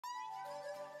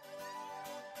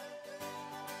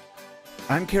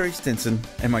I'm Carey Stinson,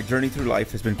 and my journey through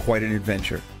life has been quite an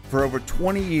adventure. For over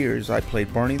 20 years, I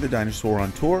played Barney the Dinosaur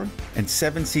on tour and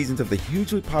 7 seasons of the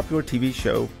hugely popular TV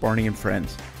show Barney and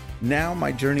Friends. Now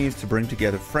my journey is to bring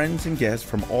together friends and guests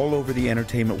from all over the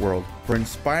entertainment world for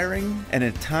inspiring and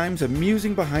at times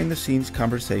amusing behind-the-scenes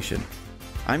conversation.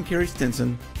 I'm Carey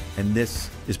Stinson, and this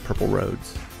is Purple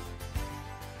Roads.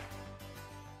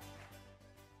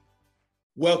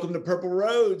 Welcome to Purple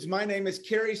Roads. My name is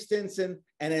Carey Stinson,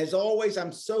 and as always,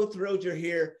 I'm so thrilled you're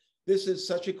here. This is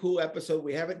such a cool episode.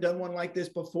 We haven't done one like this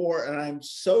before, and I'm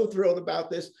so thrilled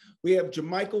about this. We have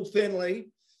Jermichael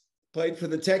Finley, played for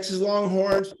the Texas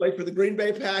Longhorns, played for the Green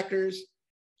Bay Packers,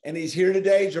 and he's here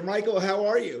today. Jermichael, how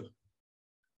are you?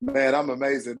 Man, I'm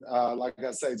amazing. Like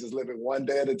I say, just living one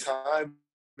day at a time,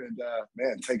 and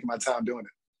man, taking my time doing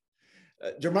it.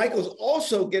 Jermichael's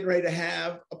also getting ready to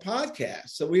have a podcast,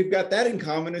 so we've got that in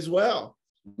common as well.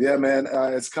 Yeah, man.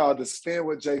 It's called the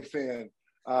SpinwithJFin,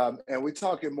 and we're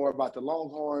talking more about the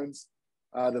Longhorns,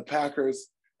 the Packers,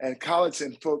 and college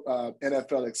and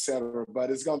NFL, etc.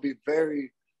 But it's going to be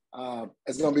very uncut.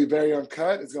 It's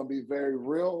going to be very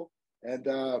real. And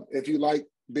if you like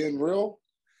being real,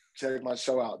 check my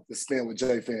show out, The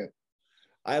SpinwithJFin.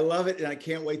 I love it, and I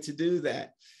can't wait to do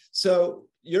that. So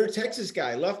you're a Texas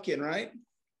guy, Lufkin, right?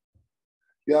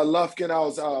 Yeah, Lufkin. I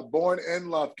was born in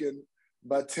Lufkin,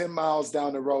 but 10 miles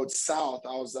down the road south.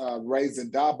 I was raised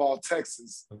in Diboll,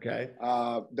 Texas. Okay.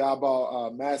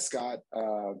 Diboll mascot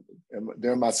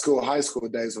during my high school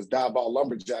days was Diboll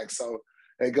Lumberjack. So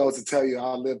it goes to tell you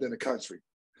I lived in the country.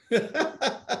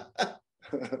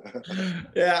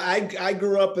 Yeah, I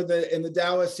grew up in the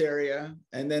Dallas area,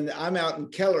 and then I'm out in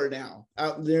Keller now,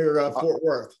 out near Fort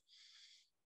Worth.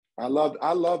 I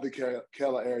love the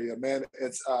Keller area, man.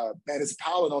 It's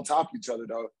piling on top of each other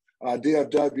though.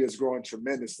 DFW is growing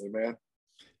tremendously, man.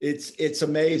 It's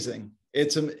amazing.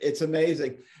 It's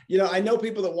amazing. You know, I know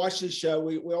people that watch this show.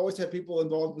 We always have people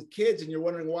involved with kids, and you're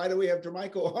wondering why do we have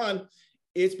Jermichael on?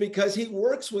 It's because he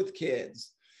works with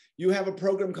kids. You have a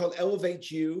program called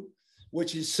elevateu,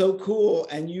 which is so cool,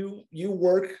 and you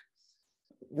work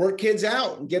kids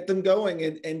out and get them going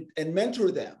and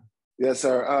mentor them. Yes,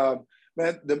 sir.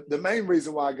 Man, the main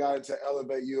reason why I got into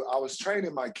elevateu, I was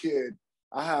training my kid.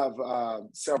 I have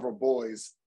several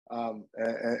boys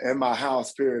in my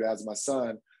house, period, as my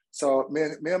son. So me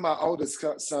and my oldest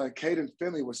son, Caden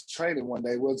Finley, was training one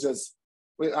day.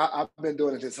 I've been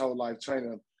doing it his whole life,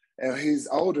 training him. And he's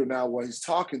older now. When he's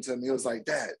talking to me, he was like,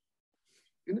 "Dad,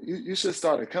 you should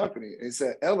start a company." And he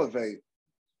said, "Elevate."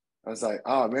 I was like,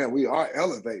 "Oh, man, we are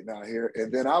Elevate now here."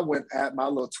 And then I went at my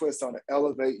little twist on the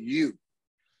elevateu.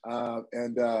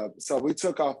 So we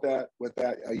took off with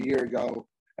that a year ago.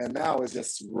 And now it's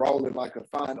just rolling like a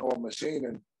fine old machine.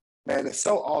 And man, it's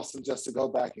so awesome just to go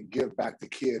back and give back to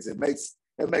kids. It makes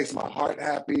my heart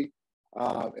happy.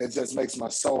 It just makes my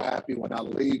soul happy when I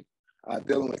leave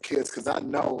dealing with kids, because I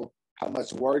know how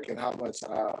much work and how much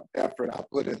effort I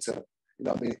put into,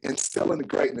 instilling the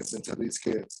greatness into these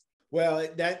kids. Well,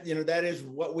 that is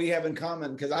what we have in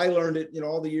common, because I learned it,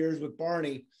 all the years with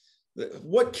Barney.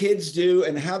 What kids do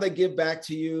and how they give back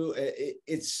to you,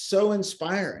 it's so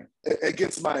inspiring. It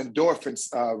gets my endorphins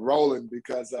rolling,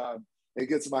 because it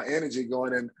gets my energy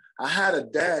going. And I had a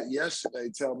dad yesterday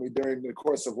tell me during the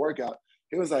course of workout,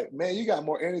 he was like, "Man, you got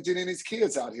more energy than these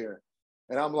kids out here."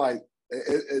 And I'm like,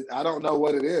 I don't know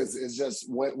what it is. It's just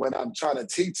when I'm trying to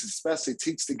teach, especially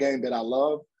teach the game that I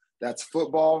love, that's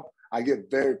football, I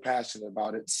get very passionate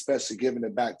about it, especially giving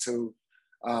it back to,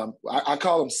 I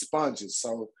call them sponges.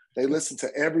 So they listen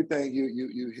to everything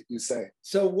you say.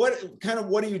 So what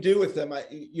do you do with them?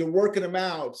 You're working them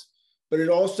out, but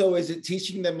is it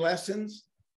teaching them lessons?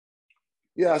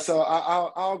 Yeah, so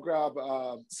I'll grab,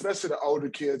 especially the older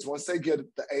kids, once they get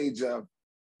the age of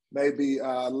maybe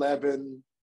 11,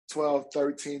 12,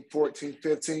 13, 14,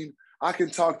 15, I can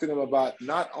talk to them about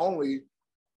not only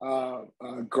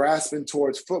grasping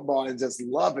towards football and just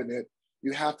loving it.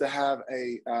 You have to have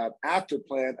a after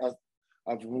plan of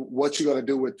what you're going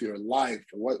to do with your life,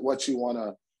 what you want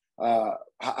to,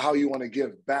 how you want to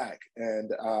give back,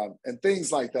 and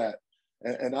things like that.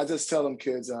 And I just tell them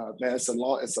kids, man, it's a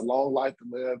long life to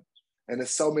live, and there's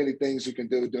so many things you can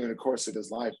do during the course of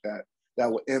this life that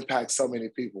will impact so many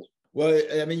people. Well,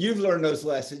 I mean, you've learned those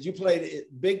lessons. You played a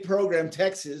big program,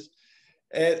 Texas,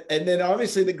 and then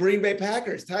obviously the Green Bay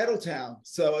Packers, Titletown.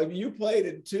 So you played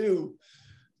in 2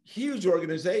 huge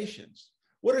organizations.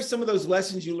 What are some of those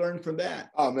lessons you learned from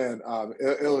that? Oh, man,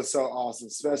 it was so awesome,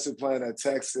 especially playing at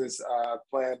Texas,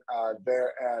 playing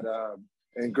there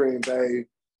in Green Bay.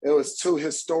 It was 2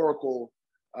 historical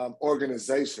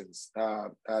organizations,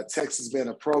 Texas being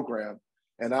a program,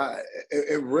 And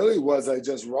it really was a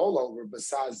just rollover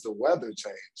besides the weather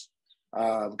change.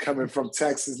 Coming from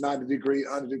Texas, 90-degree,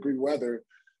 100-degree weather,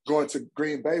 going to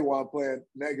Green Bay while playing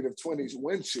 -20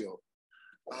 wind chill.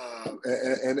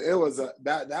 And it was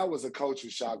that was a culture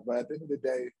shock. But at the end of the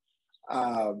day,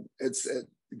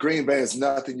 Green Bay is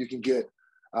nothing you can get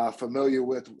familiar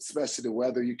with, especially the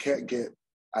weather. You can't get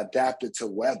adapted to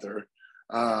weather.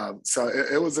 So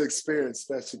it was an experience,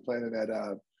 especially playing at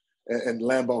in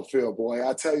Lambeau Field. Boy,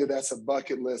 I tell you, that's a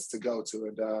bucket list to go to.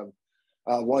 And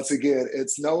once again,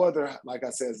 it's no other, like I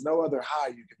said, it's no other high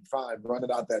you can find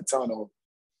running out that tunnel.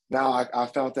 Now I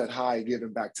found that high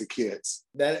giving back to kids.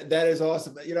 That is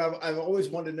awesome. You know, I've always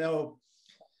wanted to know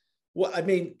what, I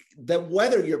mean, the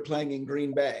weather you're playing in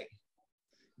Green Bay,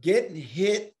 getting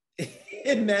hit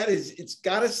in that it's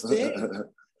got to sting.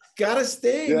 Got to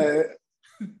sting. Yeah,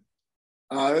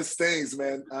 it stings,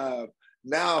 man.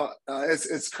 Now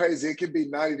it's crazy. It can be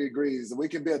 90 degrees. We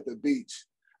can be at the beach.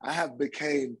 I have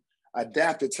became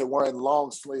adapted to wearing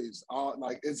long sleeves.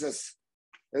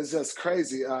 It's just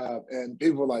crazy. And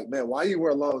people are like, man, why you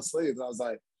wear long sleeves? And I was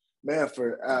like, man,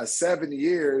 for 7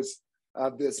 years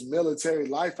of this military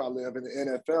life I live in the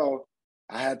NFL,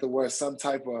 I had to wear some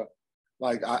type of,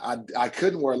 like, I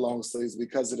couldn't wear long sleeves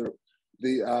because of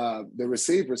the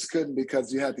receivers couldn't,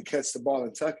 because you had to catch the ball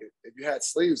and tuck it. If you had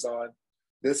sleeves on,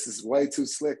 this is way too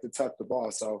slick to tuck the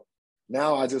ball. So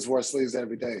now I just wear sleeves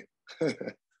every day.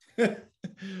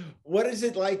 What is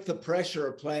it like, the pressure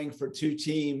of playing for two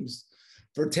teams?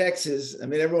 For Texas, I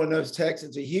mean, everyone knows Texas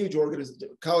is a huge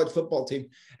college football team,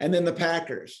 and then the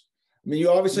Packers. I mean, you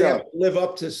obviously have to live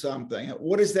up to something.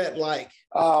 What is that like?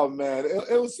 Oh man,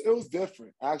 it was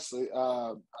different actually.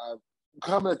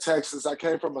 Coming to Texas, I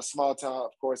came from a small town,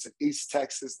 of course, in East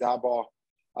Texas, Diboll.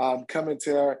 Coming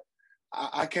to there,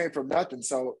 I came from nothing,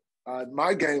 so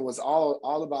my game was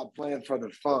all about playing for the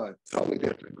fun. Totally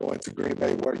different going to Green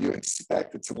Bay, where you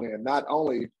expected to win. Not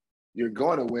only you're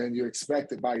going to win, you're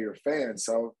expected by your fans.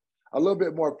 So a little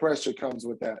bit more pressure comes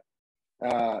with that.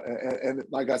 And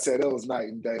like I said, it was night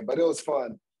and day, but it was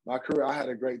fun. My career, I had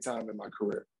a great time in my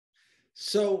career.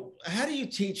 So how do you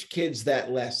teach kids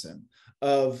that lesson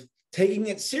of taking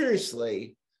it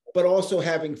seriously, but also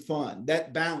having fun,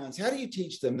 that balance? How do you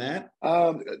teach them that?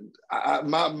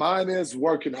 Mine is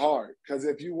working hard, because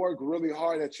if you work really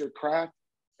hard at your craft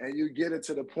and you get it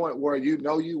to the point where you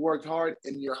know you worked hard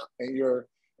in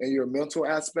your mental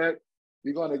aspect,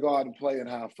 you're going to go out and play and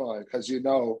have fun, because you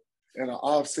know in the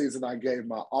off season I gave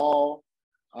my all.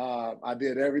 I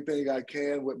did everything I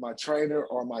can with my trainer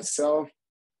or myself,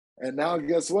 and now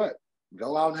guess what?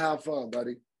 Go out and have fun,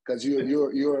 buddy, because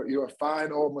you're a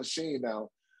fine old machine now.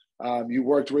 You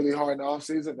worked really hard in the off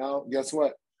season. Now guess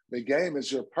what? The game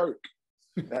is your perk.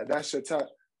 That's your time.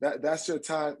 That's your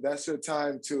time. That's your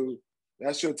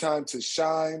time to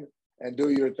shine and do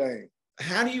your thing.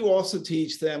 How do you also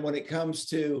teach them when it comes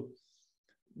to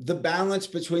the balance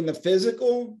between the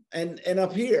physical and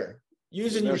up here,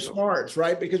 using your smarts,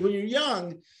 right? Because when you're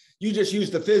young, you just use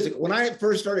the physical. When I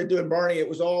first started doing Barney, it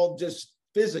was all just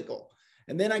physical.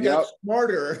 And then I got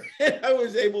smarter and I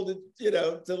was able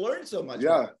to learn so much.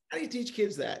 Yeah. How do you teach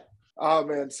kids that? Oh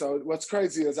man. So what's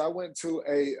crazy is I went to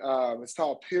it's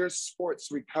called Pierce Sports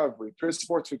Recovery. Pierce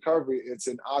Sports Recovery. It's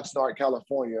in Oxnard,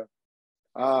 California.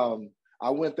 I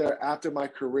went there after my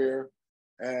career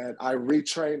and I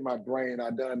retrained my brain.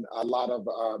 I done a lot of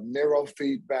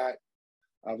neurofeedback,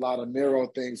 a lot of neuro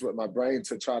things with my brain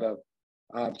to try to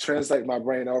translate my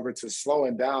brain over to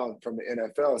slowing down from the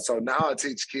NFL. So now I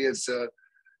teach kids to,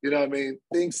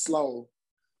 think slow.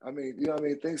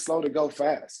 Think slow to go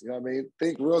fast.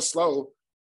 Think real slow.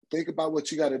 Think about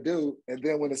what you got to do. And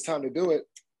then when it's time to do it,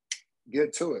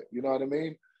 get to it. You know what I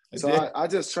mean? I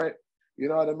just train,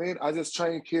 I just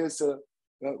train kids to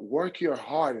work your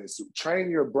hardest,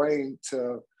 train your brain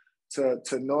to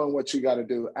knowing what you got to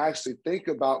do. Actually think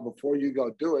about, before you go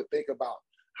do it, think about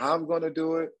how I'm going to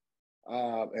do it,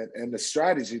 and the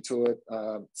strategy to it,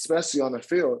 especially on the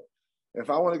field. If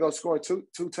I want to go score two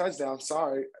touchdowns,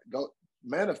 go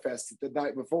manifest it the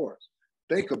night before.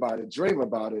 Think about it, dream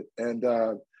about it, and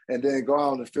then go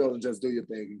out on the field and just do your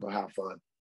thing and go have fun.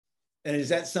 And is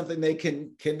that something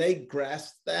can they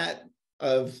grasp that,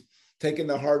 of taking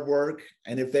the hard work,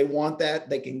 and if they want that,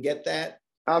 they can get that?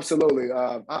 Absolutely.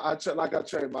 I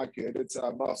train my kid. It's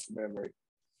muscle memory,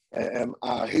 and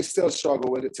he still struggles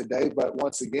with it today. But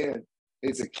once again,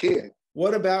 he's a kid.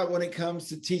 What about when it comes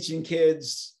to teaching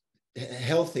kids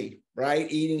healthy, right?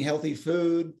 Eating healthy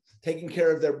food, taking care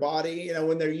of their body.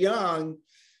 When they're young,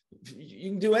 you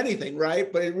can do anything,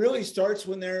 right? But it really starts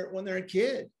when they're a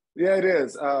kid. Yeah, it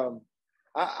is. I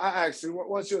actually,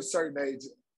 once you're a certain age,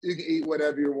 you can eat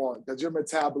whatever you want because your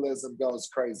metabolism goes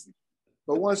crazy.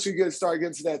 But once you start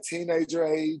getting to that teenager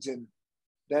age and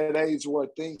that age where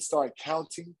things start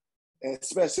counting, and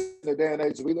especially in the day and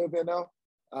age we live in now,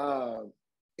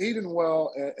 eating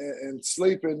well and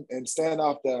sleeping and staying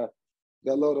off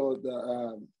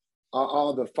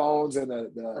all the phones and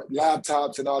the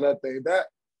laptops and all that thing,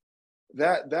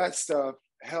 that stuff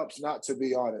helps not to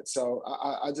be on it. So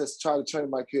I just try to train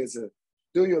my kids to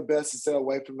do your best to stay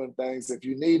away from them things. If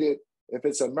you need it, if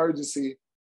it's an emergency,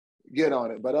 get on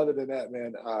it. But other than that,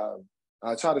 man,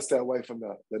 I try to stay away from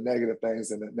the negative things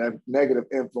and the negative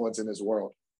influence in this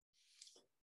world.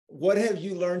 What have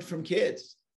you learned from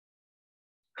kids?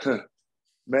 Man,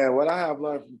 what I have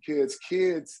learned from kids,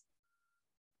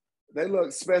 they look,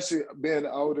 especially being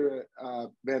older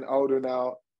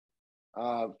now,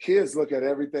 kids look at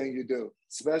everything you do,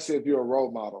 especially if you're a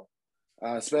role model,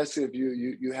 especially if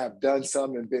you have done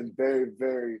something and been very,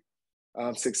 very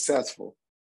successful.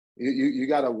 You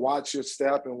got to watch your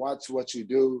step and watch what you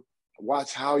do,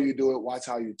 watch how you do it, watch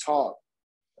how you talk.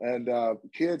 And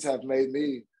kids have made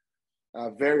me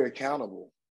very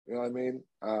accountable. You know what I mean?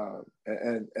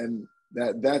 And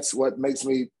that's what makes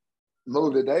me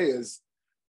move today is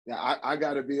I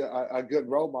got to be a good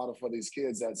role model for these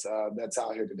kids that's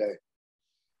out here today.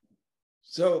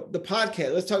 So the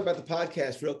podcast, let's talk about the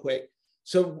podcast real quick.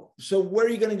 So where are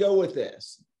you going to go with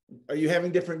this? Are you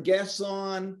having different guests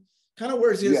on? Kind of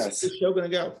where's this show going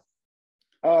to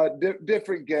go?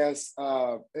 Different guests.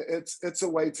 It's a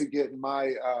way to get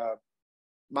my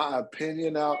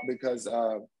opinion out because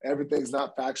everything's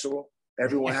not factual.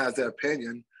 Everyone has their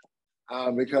opinion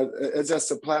because it's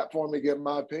just a platform to get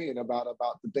my opinion about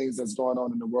the things that's going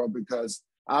on in the world because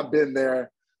I've been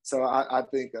there. So I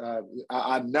think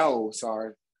I know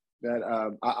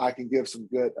that I can give some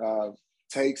good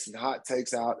takes and hot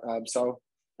takes out. So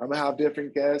I'm gonna have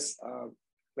different guests.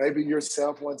 Maybe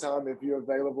yourself one time if you're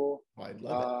available. I'd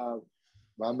love it.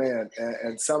 My man,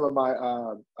 and some of my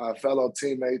fellow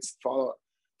teammates,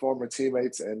 former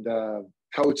teammates, and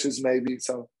coaches maybe.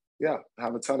 So yeah, I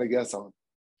have a ton of guests on.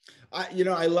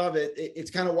 I love it.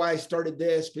 It's kind of why I started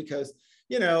this because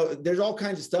there's all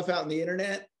kinds of stuff out on the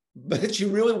internet, but you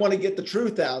really want to get the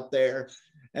truth out there,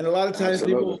 and a lot of times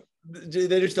people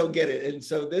they just don't get it. And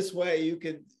so this way you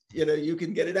can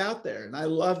get it out there, and I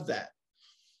love that.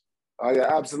 Oh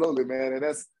yeah, absolutely, man. And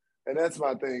that's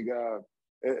my thing.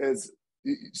 Is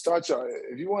you start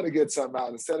if you want to get something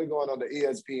out, instead of going on the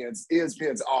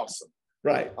ESPN's awesome.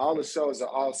 Right. All the shows are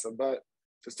awesome, but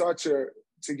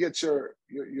to get your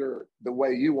the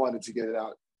way you wanted to get it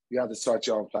out, you have to start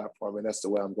your own platform, and that's the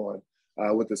way I'm going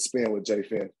with the Spin with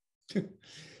JFin.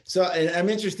 So, and I'm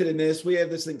interested in this. We have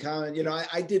this in common.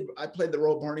 I played the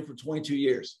role of Barney for 22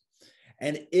 years,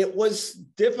 and it was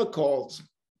difficult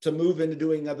to move into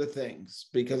doing other things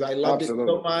because I loved it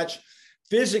so much.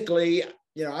 Physically,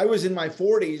 I was in my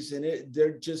 40s and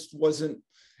there just wasn't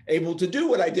able to do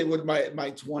what I did with my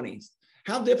 20s.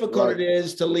 How difficult it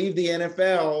is to leave the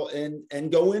NFL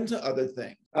and go into other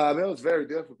things. It was very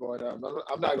difficult. I'm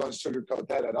not going to sugarcoat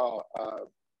that at all.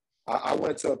 I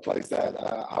went to a place that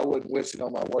I wouldn't wish it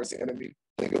on my worst enemy.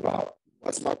 Think about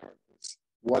what's my purpose,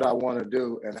 what I want to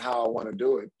do, and how I want to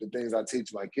do it, the things I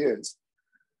teach my kids.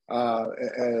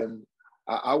 And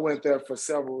I went there for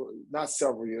not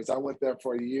several years. I went there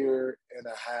for a year and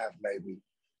a half, maybe,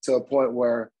 to a point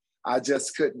where I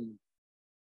just couldn't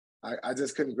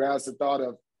grasp the thought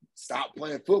of stop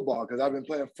playing football because I've been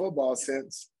playing football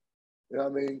since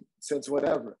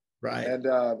whatever. Right. And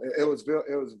it was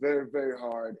very, very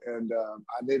hard. And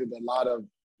I needed a lot of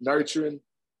nurturing,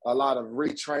 a lot of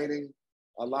retraining,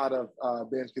 a lot of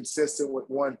being consistent with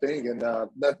one thing. And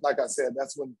like I said,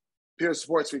 that's when Pure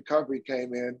Sports Recovery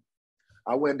came in.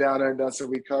 I went down there and done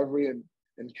some recovery in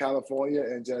California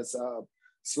and just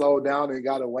slowed down and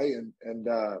got away. And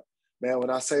man,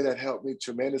 when I say that helped me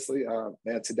tremendously,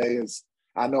 man, today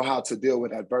I know how to deal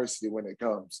with adversity when it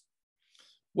comes.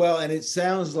 Well, and it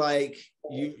sounds like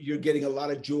you're getting a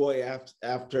lot of joy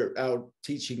after out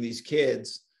teaching these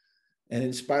kids and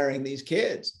inspiring these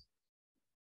kids.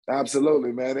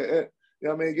 Absolutely, man. It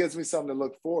gives me something to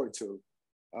look forward to.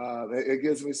 It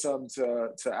gives me something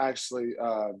to actually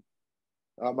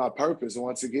my purpose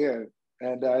once again.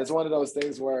 And it's one of those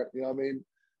things where,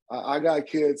 I got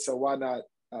kids, so why not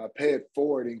pay it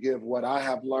forward and give what I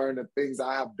have learned and things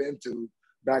I have been to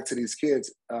back to these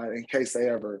kids in case they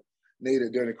ever need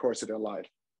it during the course of their life.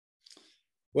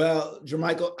 Well,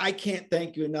 Jermichael, I can't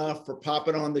thank you enough for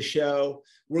popping on the show.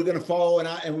 We're going to follow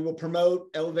and we will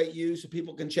promote elevateu so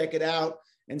people can check it out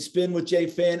and Spin with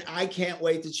JFin. I can't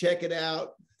wait to check it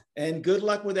out, and good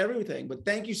luck with everything. But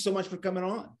thank you so much for coming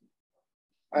on.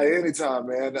 Hey, anytime,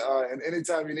 man. And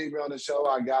anytime you need me on the show,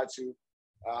 I got you.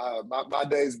 My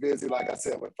day's busy, like I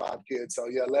said, with 5 kids. So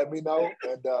yeah, let me know.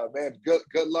 And man,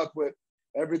 good luck with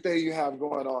everything you have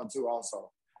going on too.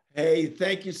 Also. Hey,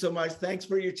 thank you so much. Thanks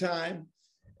for your time,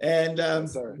 and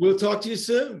Yes, we'll talk to you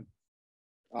soon.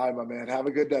 All right, my man. Have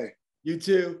a good day. You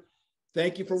too.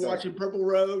 Thank you for Yes, watching Purple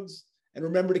Roads, and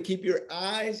remember to keep your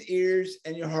eyes, ears,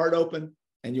 and your heart open,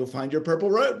 and you'll find your purple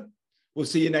road. We'll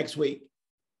see you next week.